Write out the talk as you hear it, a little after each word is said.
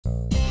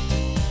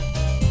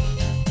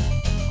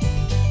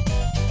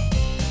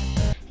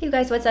you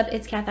guys, what's up?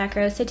 It's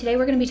kathacro. So today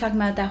we're going to be talking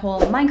about that whole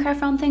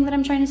Minecraft realm thing that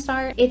I'm trying to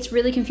start. It's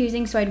really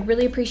confusing, so I'd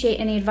really appreciate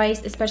any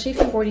advice, especially if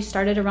you've already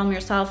started a realm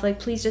yourself. Like,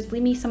 please just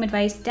leave me some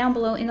advice down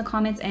below in the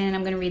comments and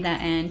I'm going to read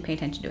that and pay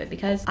attention to it,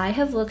 because I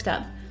have looked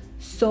up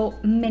so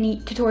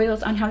many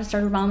tutorials on how to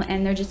start a realm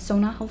and they're just so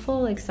not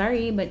helpful. Like,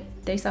 sorry, but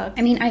they suck.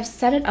 I mean, I've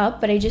set it up,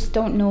 but I just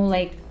don't know,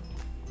 like,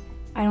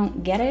 I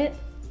don't get it.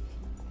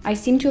 I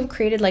seem to have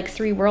created like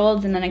 3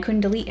 worlds and then I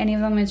couldn't delete any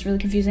of them. It's really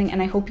confusing,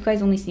 and I hope you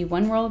guys only see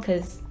 1 world,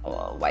 because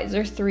why is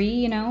there 3,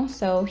 you know?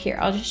 So here,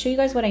 I'll just show you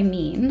guys what I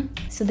mean.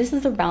 So this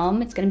is the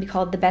realm. It's gonna be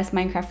called the best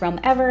Minecraft realm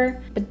ever,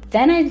 but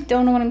then I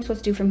don't know what I'm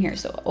supposed to do from here.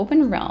 So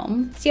open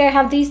realm. See, I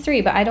have these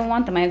 3, but I don't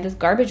want them. I have this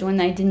garbage one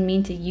that I didn't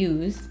mean to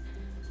use.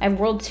 I have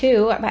world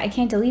 2, but I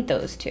can't delete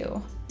those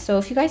 2. So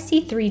if you guys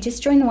see 3,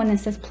 just join the one that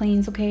says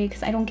plains, okay?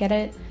 Because I don't get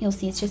it. You'll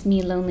see it's just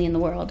me lonely in the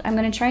world. I'm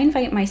gonna try and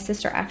invite my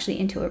sister actually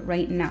into it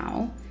right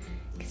now,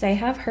 because I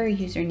have her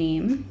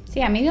username. So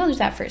yeah, maybe I'll do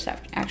that first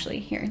after. Actually,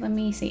 here, let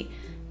me see.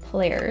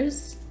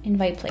 Players,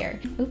 invite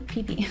player. Oop,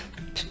 PP.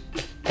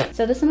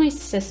 So this is my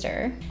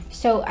sister.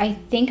 So I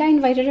think I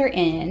invited her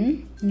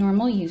in.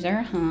 Normal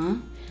user, huh?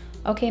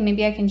 Okay,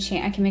 maybe I can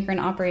make her an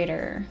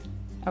operator.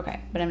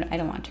 Okay, but I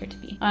don't want her to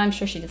be. I'm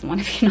sure she doesn't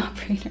want to be an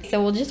operator.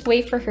 So we'll just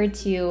wait for her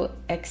to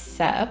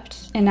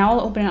accept. And now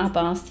I'll open it up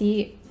and I'll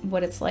see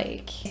what it's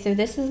like. So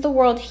this is the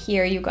world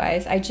here, you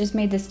guys. I just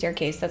made this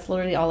staircase. That's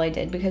literally all I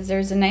did, because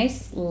there's a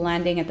nice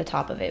landing at the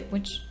top of it,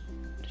 which,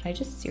 did I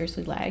just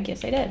seriously lag?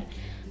 Yes, I did.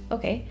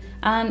 Okay.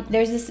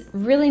 There's this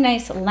really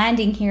nice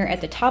landing here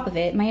at the top of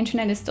it. My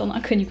internet is still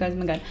not good, you guys. Oh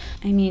my god.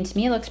 I mean, to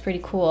me it looks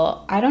pretty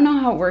cool. I don't know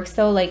how it works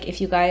though, like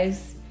if you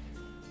guys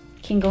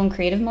can go in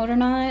creative mode or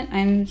not.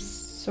 I'm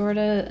sort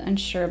of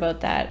unsure about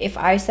that. If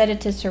I set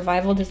it to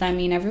survival, does that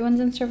mean everyone's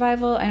in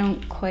survival? I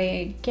don't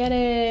quite get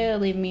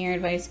it. Leave me your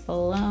advice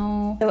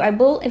below. So I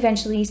will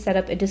eventually set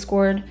up a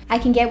Discord. I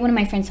can get one of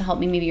my friends to help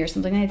me maybe, or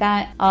something like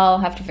that. I'll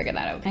have to figure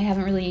that out. I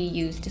haven't really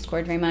used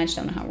Discord very much,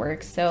 don't know how it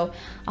works, so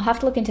I'll have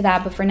to look into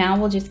that. But for now,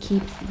 we'll just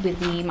keep with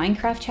the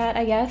Minecraft chat,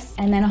 I guess,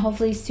 and then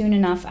hopefully soon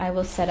enough I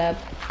will set up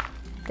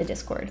the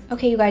Discord.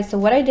 Okay, you guys, so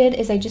what I did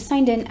is I just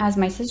signed in as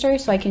my sister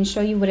so I can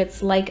show you what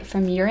it's like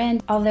from your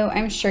end. Although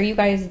I'm sure you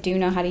guys do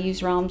know how to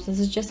use realms. This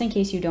is just in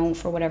case you don't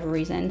for whatever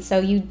reason. So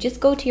you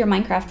just go to your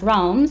Minecraft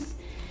realms,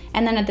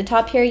 and then at the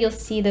top here you'll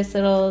see this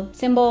little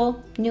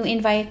symbol, new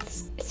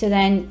invites. So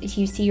then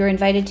you see you're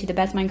invited to the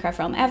best Minecraft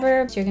realm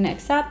ever. So you're gonna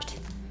accept,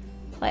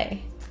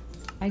 play.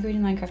 I agree to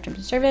Minecraft terms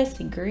of service,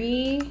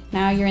 agree.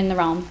 Now you're in the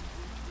realm.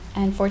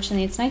 And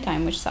fortunately it's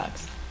nighttime, which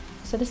sucks.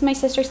 So this is my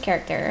sister's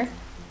character.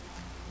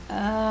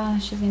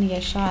 She's gonna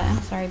get shot.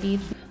 I'm sorry,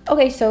 Beebs.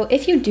 Okay, so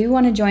if you do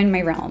want to join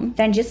my realm,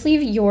 then just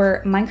leave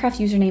your Minecraft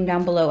username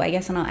down below, I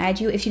guess, and I'll add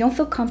you. If you don't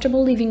feel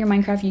comfortable leaving your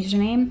Minecraft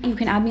username, you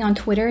can add me on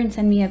Twitter and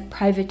send me a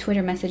private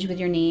Twitter message with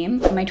your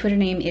name. My Twitter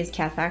name is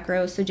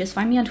kathacro, so just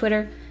find me on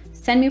Twitter,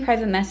 send me a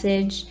private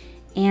message,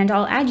 and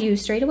I'll add you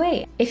straight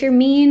away. If you're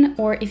mean,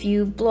 or if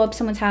you blow up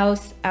someone's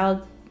house,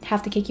 I'll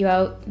have to kick you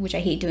out, which I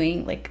hate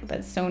doing. Like,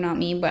 that's so not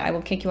me, but I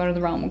will kick you out of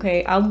the realm,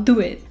 okay? I'll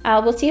do it.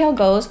 We'll see how it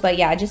goes, but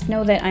yeah, just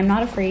know that I'm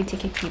not afraid to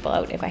kick people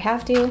out if I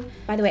have to.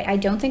 By the way, I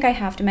don't think I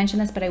have to mention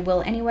this, but I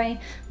will anyway.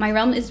 My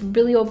realm is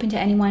really open to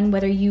anyone,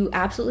 whether you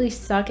absolutely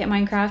suck at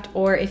Minecraft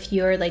or if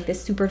you're like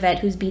this super vet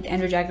who's beat the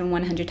Ender Dragon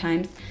 100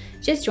 times.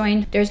 Just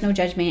join. There's no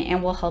judgment,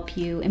 and we'll help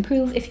you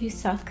improve if you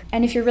suck.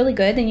 And if you're really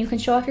good, then you can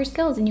show off your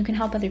skills and you can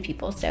help other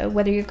people. So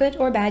whether you're good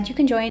or bad, you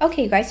can join.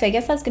 Okay, you guys, so I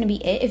guess that's gonna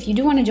be it. If you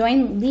do want to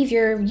join, leave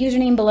your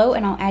username below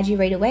and I'll add you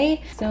right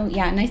away. So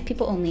yeah, nice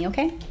people only,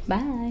 okay?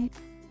 Bye.